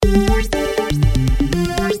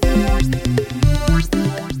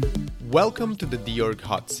Welcome to the dOrg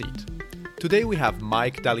Hot Seat. Today we have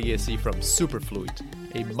Mike Daliesi from Superfluid,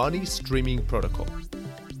 a money streaming protocol.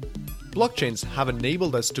 Blockchains have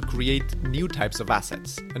enabled us to create new types of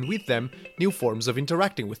assets, and with them, new forms of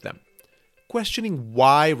interacting with them. Questioning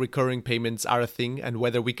why recurring payments are a thing and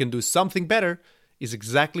whether we can do something better is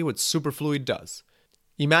exactly what Superfluid does.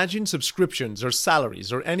 Imagine subscriptions or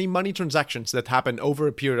salaries or any money transactions that happen over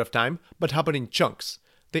a period of time but happen in chunks.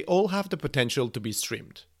 They all have the potential to be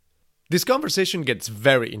streamed. This conversation gets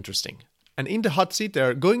very interesting, and in the hot seat there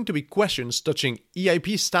are going to be questions touching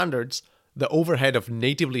EIP standards, the overhead of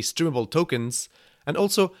natively streamable tokens, and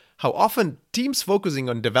also how often teams focusing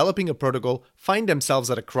on developing a protocol find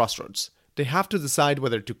themselves at a crossroads. They have to decide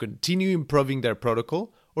whether to continue improving their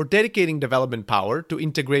protocol or dedicating development power to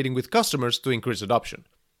integrating with customers to increase adoption.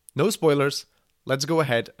 No spoilers, let's go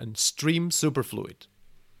ahead and stream Superfluid.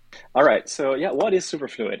 All right, so what is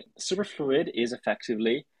Superfluid? Superfluid is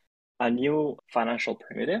effectively a new financial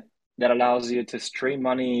primitive that allows you to stream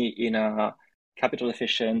money in a capital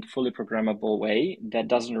efficient, fully programmable way that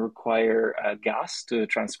doesn't require gas to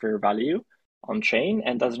transfer value on chain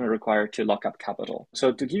and doesn't require to lock up capital.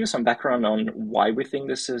 So to give you some background on why we think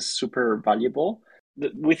this is super valuable,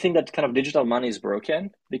 we think that kind of digital money is broken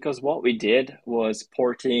because what we did was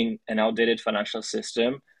porting an outdated financial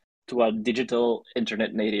system to a digital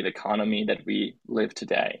internet native economy that we live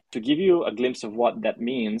today. To give you a glimpse of what that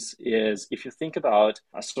means is if you think about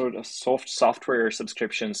a sort of software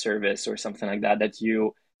subscription service or something like that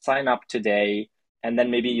you sign up today and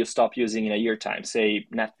then maybe you stop using in a year time, say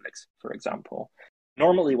Netflix, for example.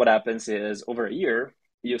 Normally what happens is over a year,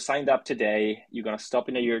 you signed up today, you're going to stop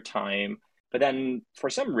in a year time, but then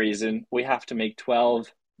for some reason, we have to make 12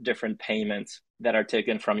 different payments that are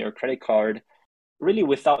taken from your credit card, really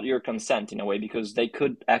without your consent in a way, because they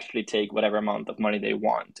could actually take whatever amount of money they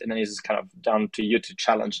want. And then it's kind of down to you to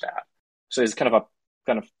challenge that. So it's kind of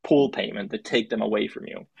a pool payment that take them away from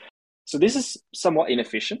you. So this is somewhat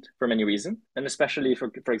inefficient for many reasons. And especially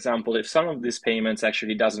for example, if some of these payments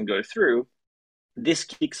actually doesn't go through, this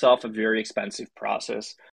kicks off a very expensive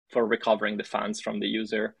process for recovering the funds from the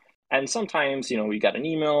user. And sometimes, we get an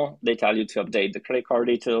email, they tell you to update the credit card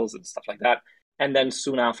details and stuff like that. And then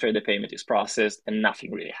soon after the payment is processed and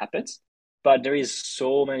nothing really happens. But there is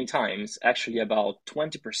so many times, actually about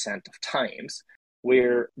 20% of times,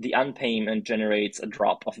 where the unpayment generates a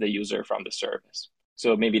drop of the user from the service.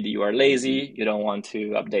 So maybe you are lazy, you don't want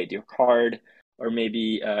to update your card, or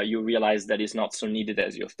maybe you realize that it's not so needed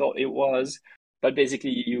as you thought it was. But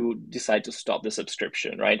basically, you decide to stop the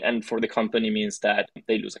subscription, right? And for the company means that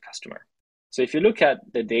they lose a customer. So if you look at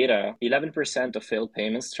the data, 11% of failed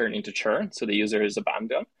payments turn into churn, so the user is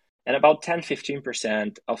abandoned. And about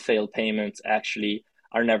 10-15% of failed payments actually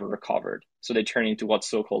are never recovered. So they turn into what's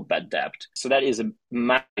so-called bad debt. So that is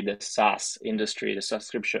the SaaS industry, the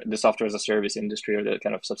software as a service industry, or the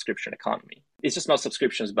kind of subscription economy. It's just not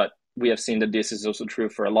subscriptions, but we have seen that this is also true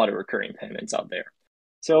for a lot of recurring payments out there.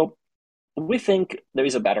 So we think there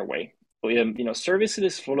is a better way.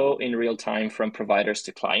 Services flow in real time from providers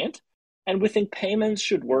to client, and we think payments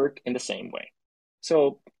should work in the same way.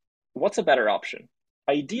 So what's a better option?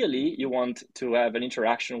 Ideally, you want to have an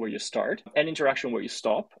interaction where you start, an interaction where you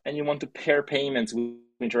stop, and you want to pair payments with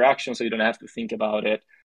interaction so you don't have to think about it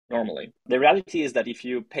normally. The reality is that if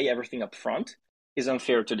you pay everything up front, it's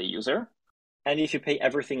unfair to the user. And if you pay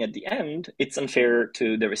everything at the end, it's unfair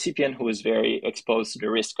to the recipient who is very exposed to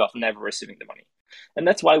the risk of never receiving the money. And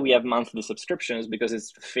that's why we have monthly subscriptions, because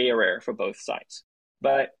it's fairer for both sides.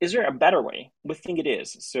 But is there a better way? We think it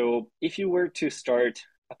is. So if you were to start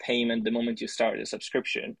a payment the moment you start a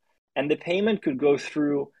subscription, and the payment could go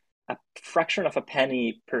through a fraction of a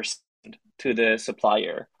penny per cent to the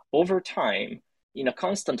supplier over time in a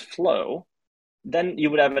constant flow, then you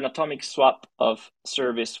would have an atomic swap of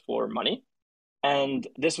service for money. And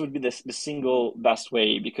this would be the single best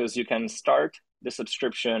way, because you can start the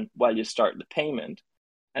subscription while you start the payment,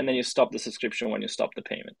 and then you stop the subscription when you stop the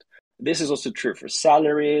payment. This is also true for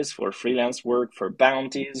salaries, for freelance work, for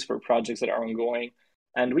bounties, for projects that are ongoing.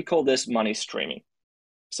 And we call this money streaming.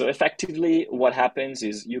 So effectively, what happens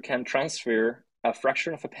is you can transfer a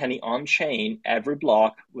fraction of a penny on chain every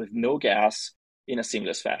block with no gas in a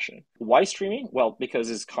seamless fashion. Why streaming? Well, because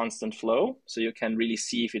it's constant flow. So you can really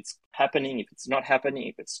see if it's happening, if it's not happening,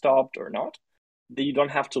 if it's stopped or not. You don't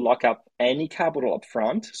have to lock up any capital up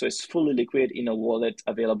front. So it's fully liquid in a wallet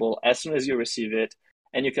available as soon as you receive it.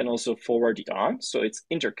 And you can also forward it on. So it's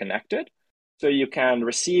interconnected. So you can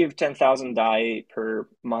receive 10,000 DAI per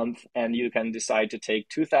month, and you can decide to take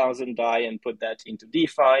 2,000 DAI and put that into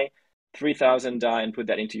DeFi, 3,000 DAI and put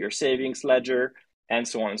that into your savings ledger, and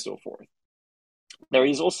so on and so forth. There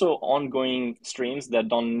is also ongoing streams that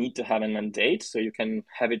don't need to have an end date. So you can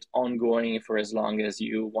have it ongoing for as long as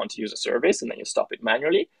you want to use a service, and then you stop it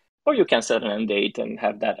manually, or you can set an end date and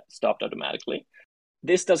have that stopped automatically.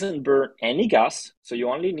 This doesn't burn any gas. So you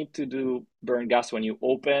only need to burn gas when you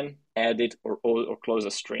open, edit, or close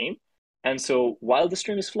a stream. And so while the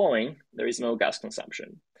stream is flowing, there is no gas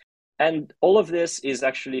consumption. And all of this is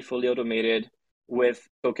actually fully automated with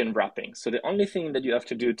token wrapping. So the only thing that you have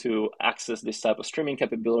to do to access this type of streaming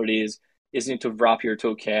capabilities is you need to wrap your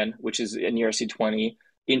token, which is an ERC20,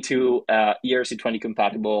 into ERC20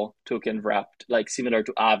 compatible token wrapped, like similar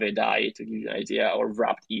to Aave DAI, to give you an idea, or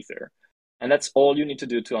wrapped Ether. And that's all you need to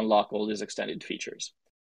do to unlock all these extended features.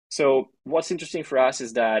 So what's interesting for us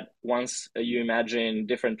is that once you imagine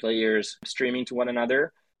different players streaming to one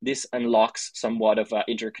another, this unlocks somewhat of an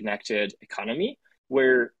interconnected economy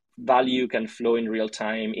where value can flow in real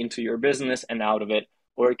time into your business and out of it,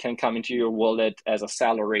 or it can come into your wallet as a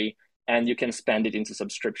salary and you can spend it into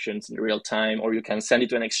subscriptions in real time, or you can send it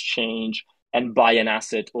to an exchange and buy an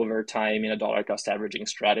asset over time in a dollar cost averaging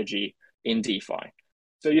strategy in DeFi.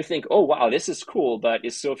 So you think, oh, wow, this is cool, but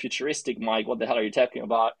it's so futuristic, Mike. What the hell are you talking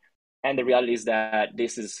about? And the reality is that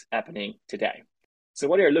this is happening today. So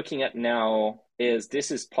what you're looking at now is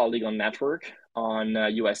this is Polygon network on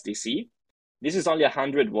USDC. This is only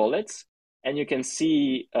 100 wallets, and you can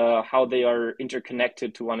see how they are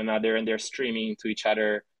interconnected to one another and they're streaming to each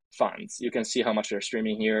other funds. You can see how much they're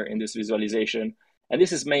streaming here in this visualization. And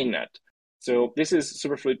this is mainnet. So this is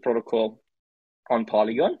Superfluid protocol on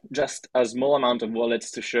Polygon, just a small amount of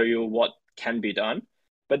wallets to show you what can be done.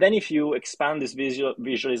 But then if you expand this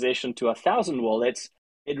visualization to 1,000 wallets,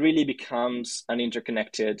 it really becomes an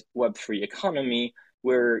interconnected Web3 economy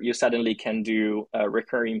where you suddenly can do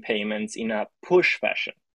recurring payments in a push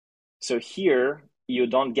fashion. So here, you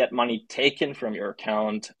don't get money taken from your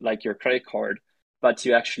account like your credit card, but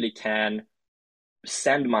you actually can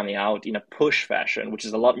send money out in a push fashion, which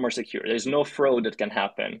is a lot more secure. There's no fraud that can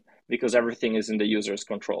happen because everything is in the user's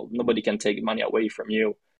control. Nobody can take money away from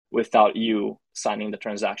you without you signing the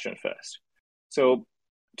transaction first. So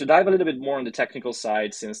to dive a little bit more on the technical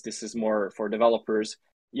side, since this is more for developers,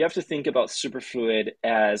 you have to think about Superfluid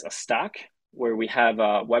as a stack where we have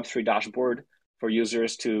a Web3 dashboard for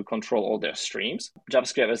users to control all their streams.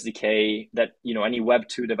 JavaScript SDK that any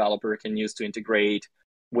Web2 developer can use to integrate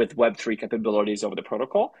with Web3 capabilities of the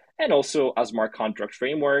protocol, and also a smart contract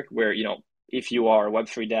framework where, if you are a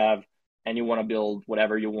Web3 dev and you want to build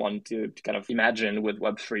whatever you want to kind of imagine with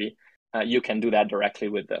Web3, you can do that directly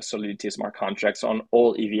with the Solidity smart contracts on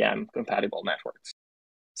all EVM compatible networks.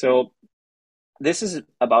 So this is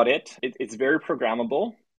about it. It's very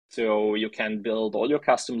programmable. So you can build all your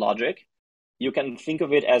custom logic. You can think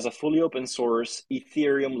of it as a fully open source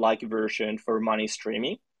Ethereum-like version for money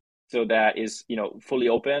streaming. So that is, fully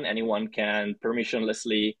open. Anyone can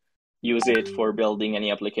permissionlessly use it for building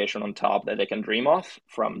any application on top that they can dream of,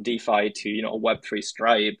 from DeFi to, Web3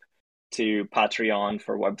 Stripe to Patreon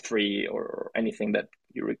for Web3 or anything that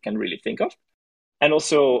you can really think of. And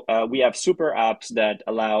also, we have super apps that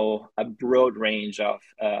allow a broad range of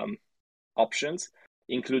options,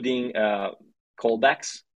 including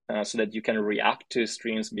callbacks, so that you can react to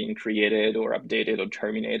streams being created or updated or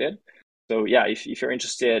terminated. So yeah, if you're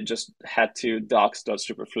interested, just head to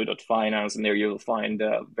docs.superfluid.finance, and there you'll find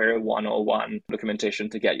a very 101 documentation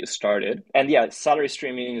to get you started. And yeah, salary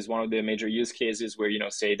streaming is one of the major use cases where,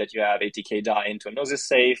 say that you have 80K DAI into a Gnosis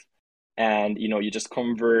safe, and you just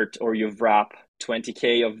convert or you wrap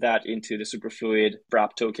 20K of that into the Superfluid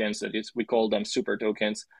wrap tokens. We call them super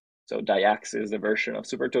tokens. So DAIX is the version of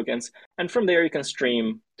super tokens. And from there, you can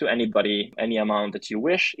stream to anybody, any amount that you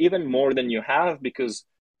wish, even more than you have, because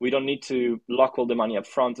we don't need to lock all the money up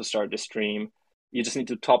front to start the stream. You just need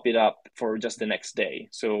to top it up for just the next day.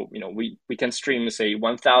 So, we can stream, say,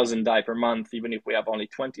 1,000 DAI per month, even if we have only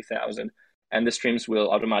 20,000, and the streams will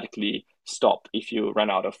automatically stop if you run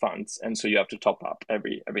out of funds. And so you have to top up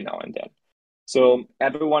every now and then. So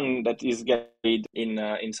everyone that is getting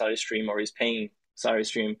in Salary Stream or is paying Salary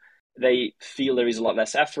Stream, they feel there is a lot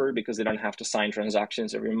less effort because they don't have to sign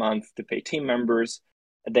transactions every month to pay team members.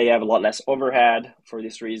 They have a lot less overhead for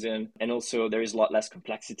this reason. And also there is a lot less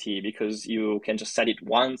complexity because you can just set it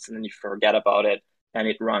once and then you forget about it and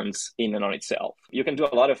it runs in and on itself. You can do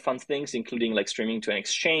a lot of fun things, including like streaming to an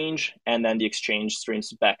exchange, and then the exchange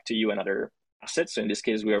streams back to you another asset. So in this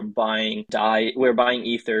case, we're buying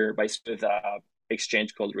Ether by with an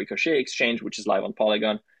exchange called Ricochet Exchange, which is live on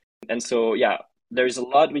Polygon. And so, yeah, there's a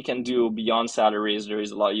lot we can do beyond salaries. There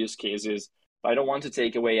is a lot of use cases. I don't want to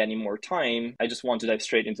take away any more time. I just want to dive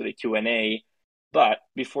straight into the Q&A But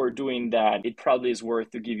before doing that, it probably is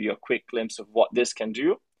worth to give you a quick glimpse of what this can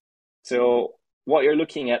do. So what you're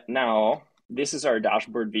looking at now, this is our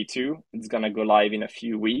dashboard V2. It's going to go live in a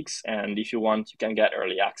few weeks. And if you want, you can get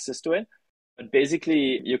early access to it. But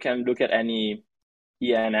basically, you can look at any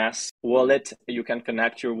ENS wallet. You can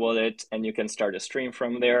connect your wallet and you can start a stream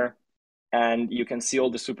from there. And you can see all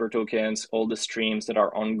the super tokens, all the streams that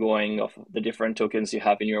are ongoing of the different tokens you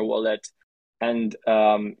have in your wallet. And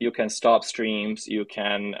you can stop streams, you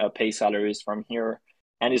can pay salaries from here.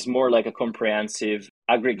 And it's more like a comprehensive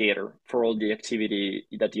aggregator for all the activity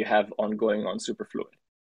that you have ongoing on Superfluid.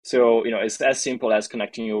 So, it's as simple as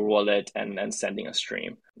connecting your wallet and sending a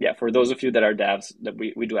stream. Yeah, for those of you that are devs, that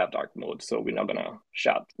we do have dark mode, so we're not gonna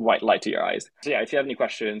shout white light to your eyes. So yeah, if you have any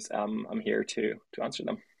questions, I'm here to answer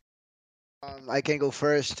them. I can go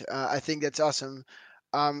first. I think that's awesome.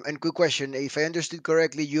 And quick question: if I understood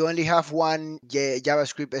correctly, you only have one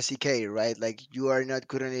JavaScript SDK, right? Like you are not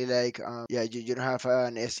currently like, you don't have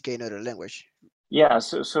an SDK in other language. Yeah,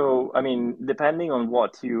 so I mean, depending on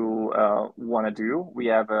what you want to do, we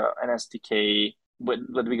have an SDK,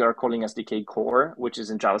 what we are calling SDK core, which is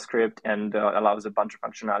in JavaScript and allows a bunch of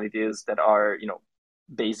functionalities that are,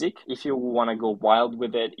 basic. If you want to go wild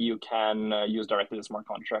with it, you can use directly the smart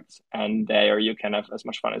contracts, and there you can have as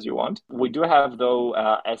much fun as you want. We do have, though,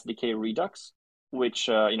 SDK Redux, which,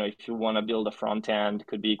 if you want to build a front end,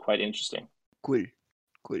 could be quite interesting. Cool,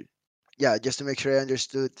 cool. Yeah, just to make sure I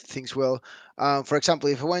understood things well. For example,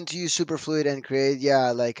 if I want to use Superfluid and create,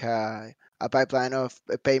 like a pipeline of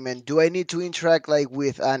a payment, do I need to interact like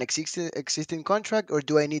with an existing contract, or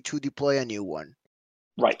do I need to deploy a new one?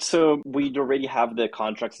 Right. So we already have the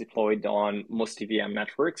contracts deployed on most EVM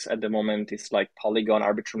networks. At the moment, it's like Polygon,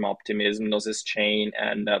 Arbitrum Optimism, Gnosis Chain,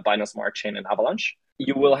 and Binance Smart Chain and Avalanche.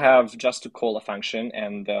 You will have just to call a function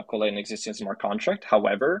and call an existing smart contract.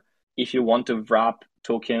 However, if you want to wrap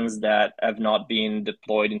tokens that have not been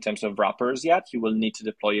deployed in terms of wrappers yet, you will need to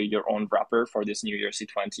deploy your own wrapper for this new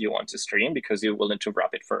ERC20 you want to stream, because you will need to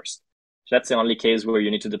wrap it first. So that's the only case where you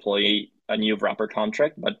need to deploy a new wrapper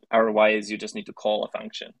contract, but otherwise you just need to call a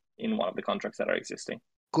function in one of the contracts that are existing.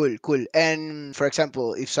 Cool, cool. And for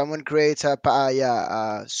example, if someone creates a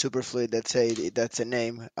Superfluid, let's say that's a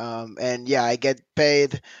name, and I get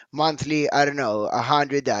paid monthly, I don't know,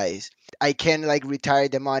 100 days. I can like retire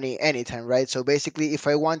the money anytime, right? So basically, if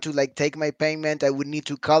I want to like take my payment, I would need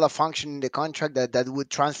to call a function in the contract that would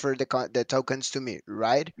transfer the tokens to me,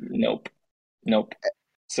 right? Nope. Okay.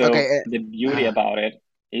 So the beauty about it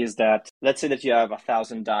is that, let's say that you have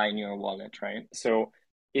 1,000 DAI in your wallet, right? So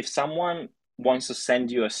if someone wants to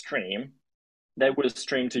send you a stream, they will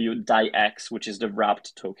stream to you DAI-X, which is the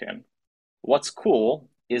wrapped token. What's cool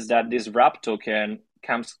is that this wrapped token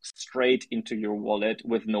comes straight into your wallet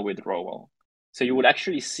with no withdrawal. So you would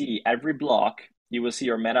actually see every block, you will see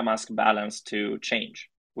your MetaMask balance to change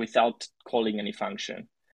without calling any function.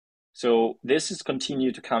 So this is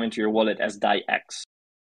continue to come into your wallet as DAI-X.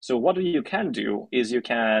 So what you can do is you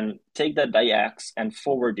can take that DAI-X and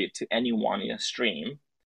forward it to anyone in a stream.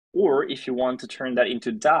 Or if you want to turn that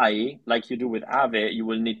into DAI, like you do with Aave, you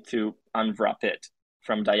will need to unwrap it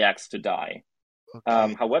from DAI-X to DAI.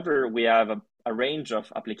 Okay. However, we have a range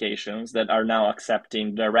of applications that are now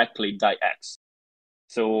accepting directly DAI-X.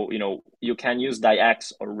 So, you can use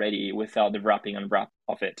DAI-X already without the wrapping and unwrap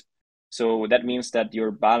of it. So that means that your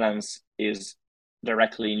balance is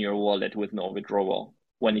directly in your wallet with no withdrawal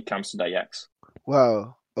when it comes to DAI-X.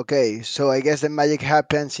 Wow. Okay. So I guess the magic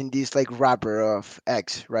happens in this like wrapper of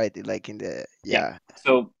X, right? Like in the Yeah.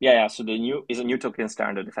 So So the new is a new token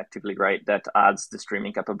standard, effectively, right? That adds the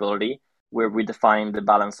streaming capability, where we define the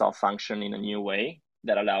balance of function in a new way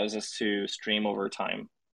that allows us to stream over time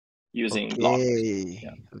using blockers.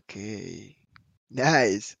 Yeah. Okay.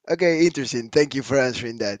 Nice. Okay, interesting. Thank you for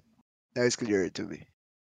answering that. Now it's clearer to me.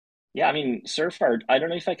 Yeah, I mean, Surfard, I don't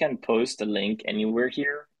know if I can post a link anywhere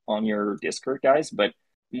here on your Discord, guys, but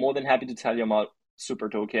more than happy to tell you about super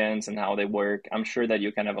tokens and how they work. I'm sure that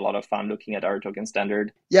you can have a lot of fun looking at our token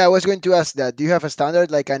standard. Yeah, I was going to ask that. Do you have a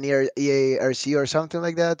standard like an EARC or something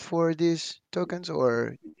like that for these tokens,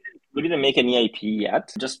 or? We didn't make an EIP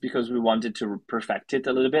yet, just because we wanted to perfect it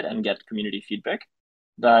a little bit and get community feedback.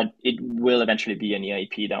 But it will eventually be an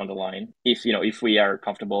EIP down the line if we are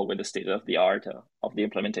comfortable with the state of the art of the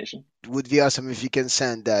implementation. It would be awesome if you can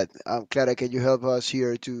send that. Clara, can you help us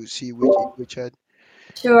here to see which chat?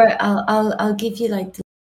 Sure, I'll give you like the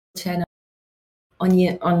channel on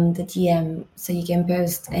the DM, so you can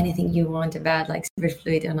post anything you want about like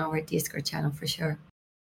Superfluid on our Discord channel for sure.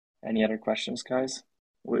 Any other questions, guys?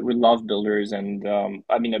 We love builders, and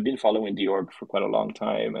I've been following dOrg for quite a long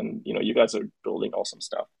time, and you guys are building awesome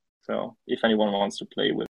stuff. So if anyone wants to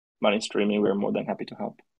play with money streaming, we're more than happy to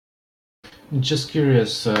help. Just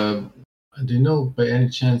curious, do you know by any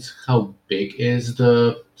chance how big is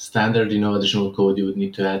the standard, additional code you would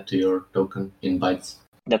need to add to your token in bytes?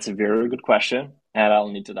 That's a very good question, and I'll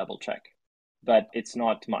need to double check. But it's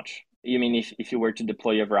not much. You mean if you were to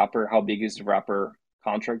deploy a wrapper, how big is the wrapper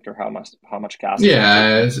contract, or how much gas?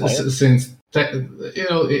 Yeah, since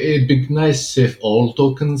it'd be nice if all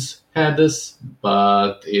tokens had this,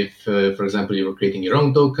 but if, for example, you were creating your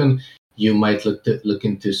own token, you might look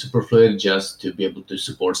into Superfluid just to be able to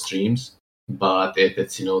support streams. But if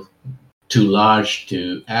it's too large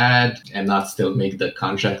to add and not still make the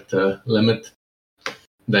contract limit,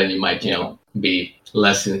 then you might be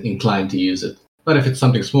less inclined to use it. But if it's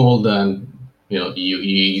something small, then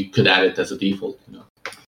you could add it as a default.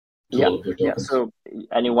 Yeah. So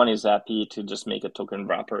anyone is happy to just make a token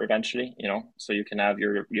wrapper eventually. So you can have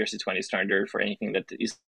your ERC20 standard for anything that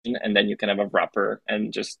is, and then you can have a wrapper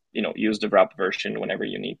and just use the wrap version whenever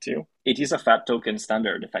you need to. It is a fat token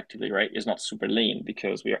standard, effectively, right? It's not super lean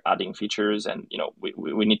because we are adding features, and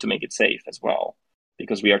we need to make it safe as well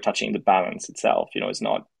because we are touching the balance itself. It's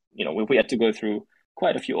not we had to go through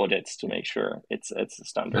quite a few audits to make sure it's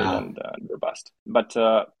standard and robust. But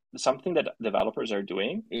something that developers are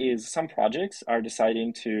doing is some projects are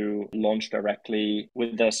deciding to launch directly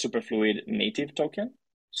with the Superfluid native token.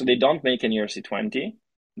 So they don't make an ERC20.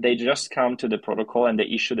 They just come to the protocol and they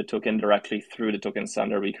issue the token directly through the token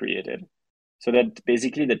standard we created. So that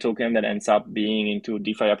basically the token that ends up being into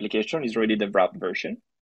DeFi application is already the wrap version.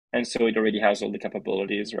 And so it already has all the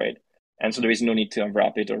capabilities, right? And so there is no need to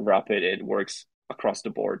unwrap it or wrap it. It works across the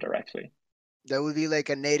board directly. That would be like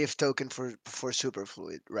a native token for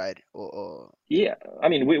Superfluid, right? Yeah, I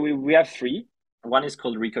mean, we have three. One is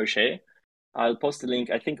called Ricochet. I'll post a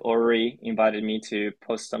link. I think Ori invited me to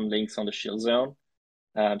post some links on the Shield Zone.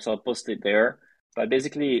 So I'll post it there. But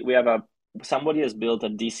basically, we have somebody has built a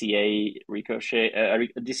DCA Ricochet, a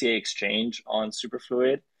DCA exchange on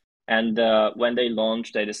Superfluid. And when they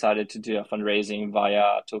launched, they decided to do a fundraising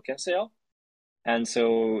via token sale. And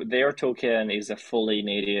so their token is a fully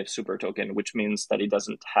native super token, which means that it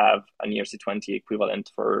doesn't have an ERC20 equivalent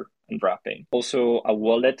for unwrapping. Also, a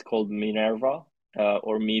wallet called Minerva,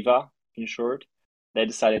 or Miva in short, they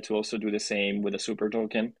decided to also do the same with a super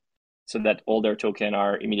token so that all their tokens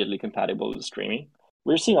are immediately compatible with streaming.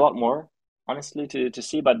 We're seeing a lot more, honestly, to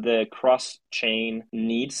see, but the cross-chain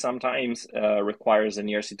need sometimes requires an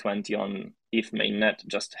ERC20 on ETH mainnet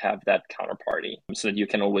just to have that counterparty so that you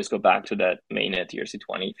can always go back to that mainnet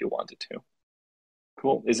ERC20 if you wanted to.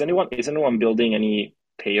 Cool. Is anyone building any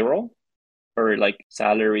payroll or like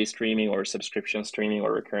salary streaming or subscription streaming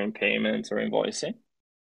or recurring payments or invoicing?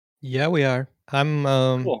 Yeah, we are. I'm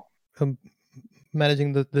Cool.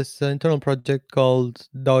 managing this internal project called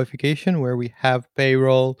dOification, where we have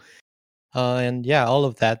payroll and all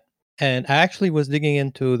of that. And I actually was digging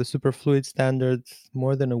into the Superfluid standards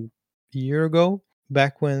more than a year ago,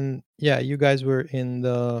 back when you guys were in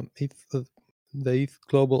the ETH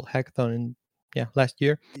Global Hackathon in last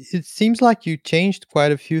year. It seems like you changed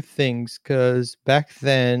quite a few things, because back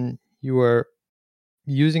then you were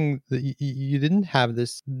using you didn't have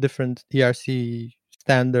this different ERC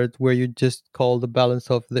standard where you just call the balance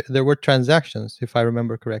of there were transactions, if I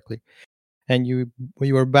remember correctly, and you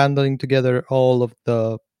were bundling together all of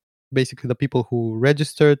basically the people who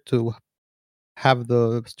registered to have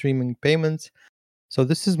the streaming payments. So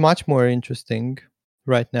this is much more interesting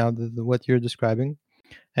right now, what you're describing,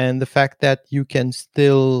 and the fact that you can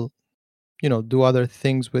still do other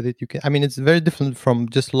things with it. I mean, it's very different from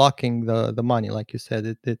just locking the money, like you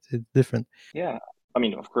said. It's different. Yeah, I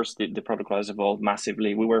mean, of course, the protocol has evolved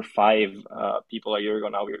massively. We were 5 people a year ago.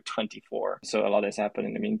 Now we're 24. So a lot has happened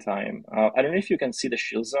in the meantime. I don't know if you can see the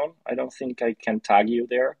Shield Zone. I don't think I can tag you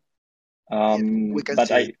there. We can but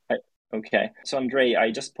see it. Okay. So Andre,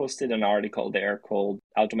 I just posted an article there called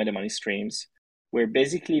Automated Money Streams, where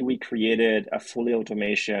basically we created a fully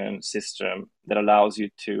automation system that allows you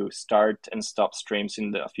to start and stop streams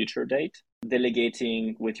in the future date,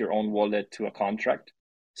 delegating with your own wallet to a contract.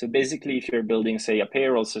 So basically, if you're building, say, a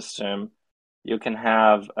payroll system, you can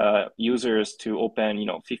have users to open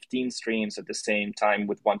 15 streams at the same time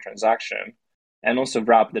with one transaction, and also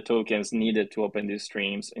wrap the tokens needed to open these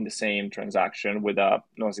streams in the same transaction with a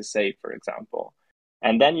Nosy Safe, for example.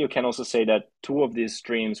 And then you can also say that 2 of these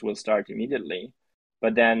streams will start immediately,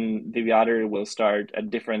 but then the other will start at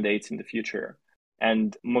different dates in the future.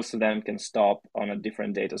 And most of them can stop on a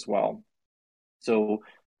different date as well. So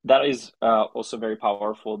that is also very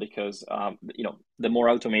powerful because the more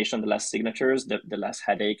automation, the less signatures, the less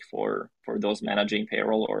headache for those managing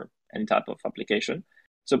payroll or any type of application.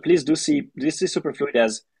 So please do see Superfluid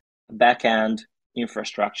as backend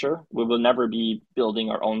infrastructure. We will never be building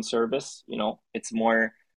our own service. It's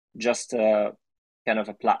more just a kind of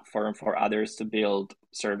a platform for others to build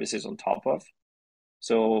services on top of.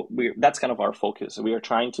 So that's kind of our focus. We are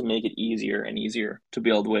trying to make it easier and easier to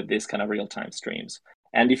build with this kind of real-time streams.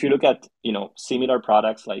 And if you look at similar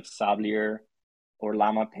products like Sablier or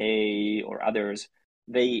LlamaPay or others,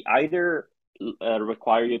 they either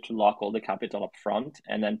require you to lock all the capital up front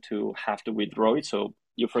and then to have to withdraw it. So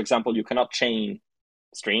for example, you cannot chain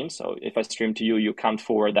streams. So if I stream to you, you can't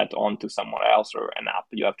forward that on to someone else or an app.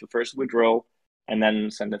 You have to first withdraw and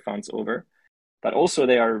then send the funds over. But also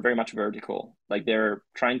they are very much vertical. Like they're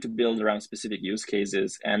trying to build around specific use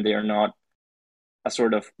cases, and they are not a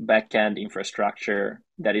sort of backend infrastructure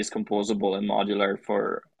that is composable and modular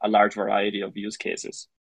for a large variety of use cases.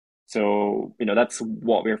 So, that's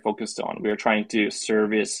what we're focused on. We're trying to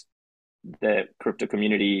service the crypto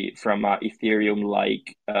community from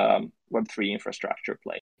Ethereum-like Web3 infrastructure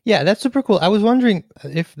play. Yeah, that's super cool. I was wondering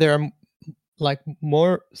if there are like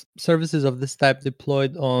more services of this type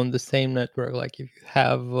deployed on the same network. Like if you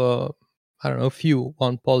have, I don't know, a few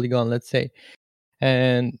on Polygon, let's say,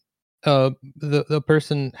 and the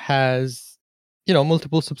person has,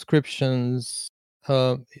 multiple subscriptions.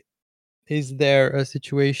 Is there a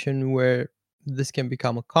situation where this can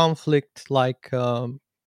become a conflict? Like,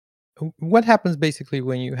 what happens basically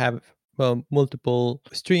when you have multiple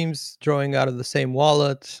streams drawing out of the same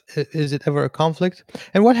wallet? Is it ever a conflict?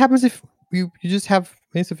 And what happens if you just have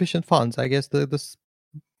insufficient funds? I guess the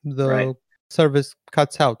Right. service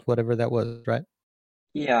cuts out whatever that was, right?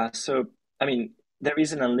 Yeah. So, there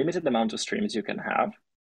is an unlimited amount of streams you can have.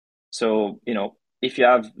 So, if you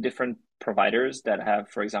have different providers that have,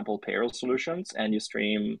 for example, payroll solutions, and you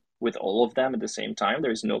stream with all of them at the same time,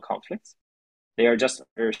 there is no conflicts. They are just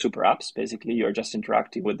very super apps. Basically, you're just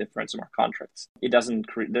interacting with different smart contracts. It doesn't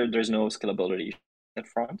there's no scalability at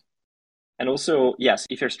front. And also, yes,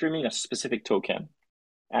 if you're streaming a specific token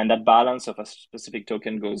and that balance of a specific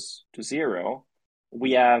token goes to zero,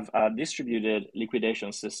 we have a distributed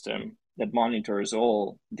liquidation system that monitors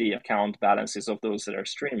all the account balances of those that are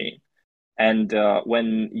streaming. And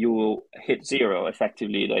when you hit zero,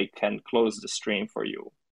 effectively, they can close the stream for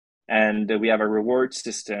you. And we have a reward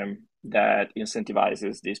system that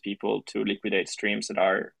incentivizes these people to liquidate streams that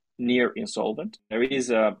are near insolvent. There is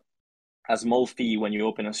a small fee when you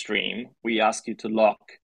open a stream. We ask you to lock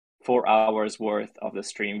 4 hours worth of the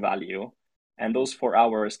stream value. And those 4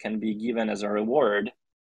 hours can be given as a reward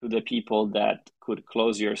to the people that could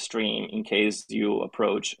close your stream in case you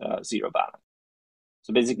approach zero balance.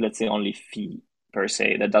 So basically, let's say only fee per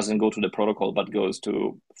se that doesn't go to the protocol, but goes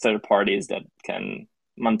to third parties that can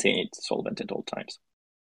maintain it solvent at all times.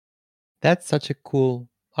 That's such a cool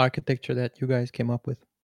architecture that you guys came up with.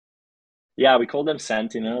 Yeah, we call them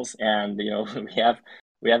Sentinels, and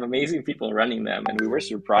we have amazing people running them, and we were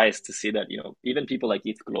surprised to see that even people like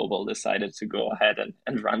ETH Global decided to go ahead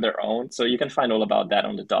and run their own. So you can find all about that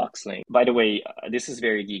on the docs link. By the way, this is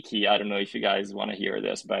very geeky. I don't know if you guys want to hear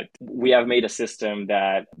this, but we have made a system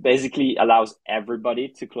that basically allows everybody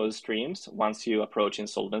to close streams once you approach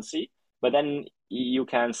insolvency. But then you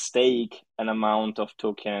can stake an amount of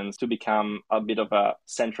tokens to become a bit of a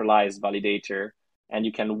centralized validator, and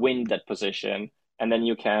you can win that position. And then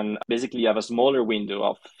you can basically have a smaller window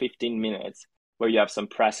of 15 minutes where you have some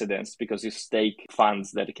precedence because you stake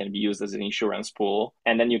funds that can be used as an insurance pool.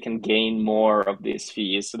 And then you can gain more of these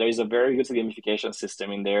fees. So there is a very good gamification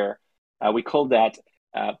system in there. We call that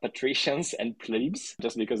patricians and plebes,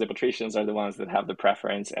 just because the patricians are the ones that have the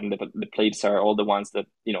preference, and the plebes are all the ones that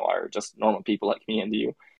are just normal people like me and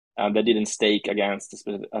you that didn't stake against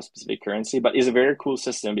a specific currency. But it's a very cool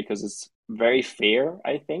system because it's very fair,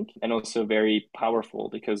 I think, and also very powerful,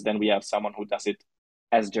 because then we have someone who does it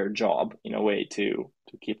as their job in a way to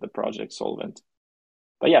keep the project solvent.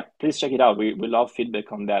 But yeah, please check it out. We love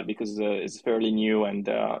feedback on that because it's fairly new and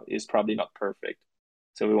is probably not perfect.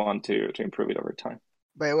 So we want to improve it over time.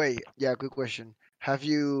 By the way, yeah, quick question. Have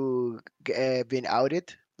you been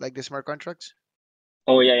audited like the smart contracts?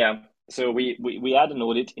 Oh, yeah. So we had an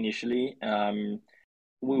audit initially.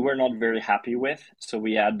 We were not very happy with. So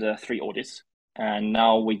we had 3 audits. And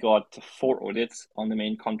now we got 4 audits on the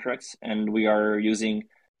main contracts. And we are using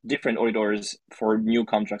different auditors for new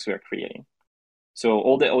contracts we are creating. So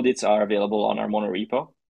all the audits are available on our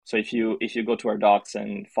monorepo. So if you go to our docs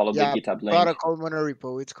and follow the GitHub link, protocol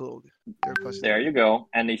monorepo, it's called. There you go.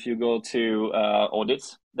 And if you go to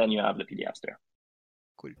audits, then you have the PDFs there.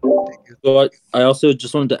 Cool. Thank you. So I also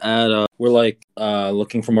just wanted to add, we're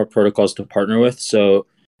looking for more protocols to partner with. So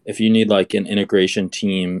if you need like an integration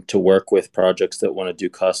team to work with projects that want to do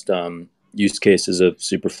custom use cases of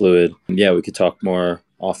Superfluid, yeah, we could talk more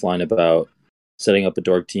offline about setting up a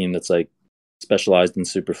dOrg team that's like specialized in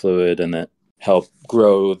Superfluid and that help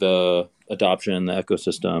grow the adoption in the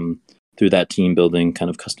ecosystem through that team building kind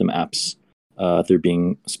of custom apps through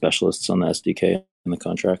being specialists on the SDK and the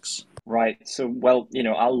contracts. Right. So, well,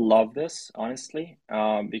 I love this, honestly,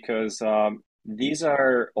 because these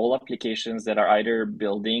are all applications that are either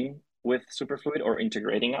building with Superfluid or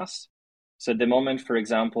integrating us. So at the moment, for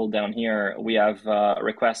example, down here, we have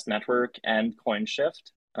Request Network and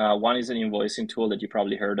CoinShift. One is an invoicing tool that you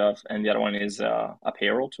probably heard of, and the other one is a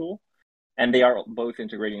payroll tool. And they are both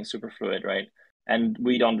integrating Superfluid, right? And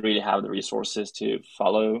we don't really have the resources to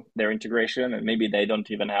follow their integration, and maybe they don't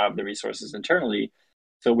even have the resources internally.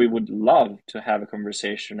 So we would love to have a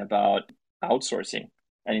conversation about outsourcing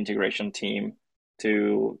an integration team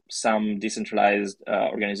to some decentralized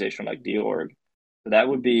organization like dOrg. So that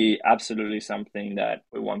would be absolutely something that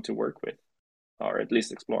we want to work with, or at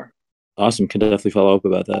least explore. Awesome. Can definitely follow up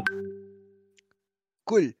about that.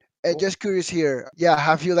 Cool. Just curious here. Yeah,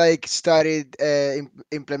 have you like started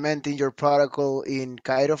implementing your protocol in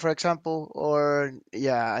Cairo, for example, or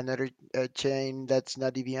another chain that's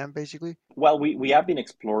not EVM, basically? Well, we have been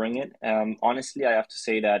exploring it. Honestly, I have to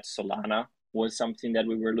say that Solana was something that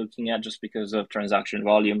we were looking at just because of transaction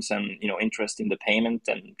volumes and interest in the payment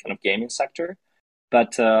and kind of gaming sector.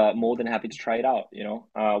 But more than happy to try it out.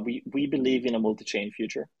 We believe in a multi-chain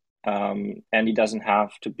future, and it doesn't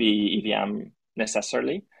have to be EVM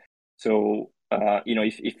necessarily. So,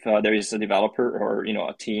 if there is a developer or,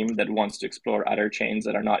 a team that wants to explore other chains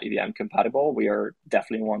that are not EVM compatible, we are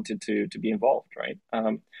definitely wanted to be involved, right?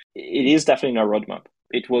 It is definitely in our roadmap.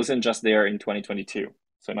 It wasn't just there in 2022,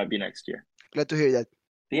 so it might be next year. Glad to hear that.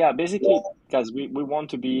 Yeah, basically, because we want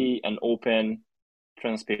to be an open,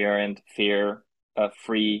 transparent, fair,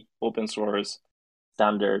 free, open source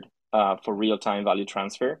standard for real-time value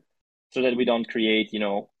transfer so that we don't create,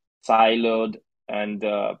 siloed and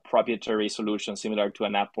proprietary solution similar to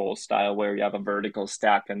an Apple style where you have a vertical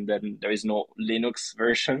stack and then there is no Linux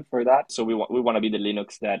version for that. So we want to be the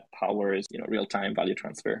Linux that powers real-time value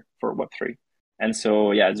transfer for Web3. And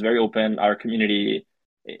so it's very open. Our community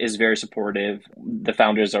is very supportive. The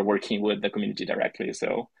founders are working with the community directly.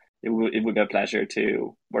 So it would be a pleasure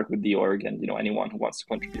to work with dOrg and anyone who wants to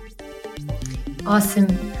contribute. Awesome.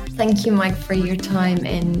 Thank you, Mike, for your time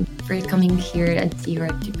and for coming here at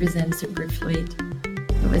dOrg to present Superfluid.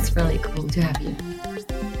 It was really cool to have you.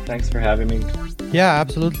 Thanks for having me. Yeah,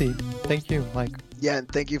 absolutely. Thank you, Mike. Yeah, and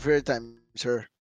thank you for your time, sir.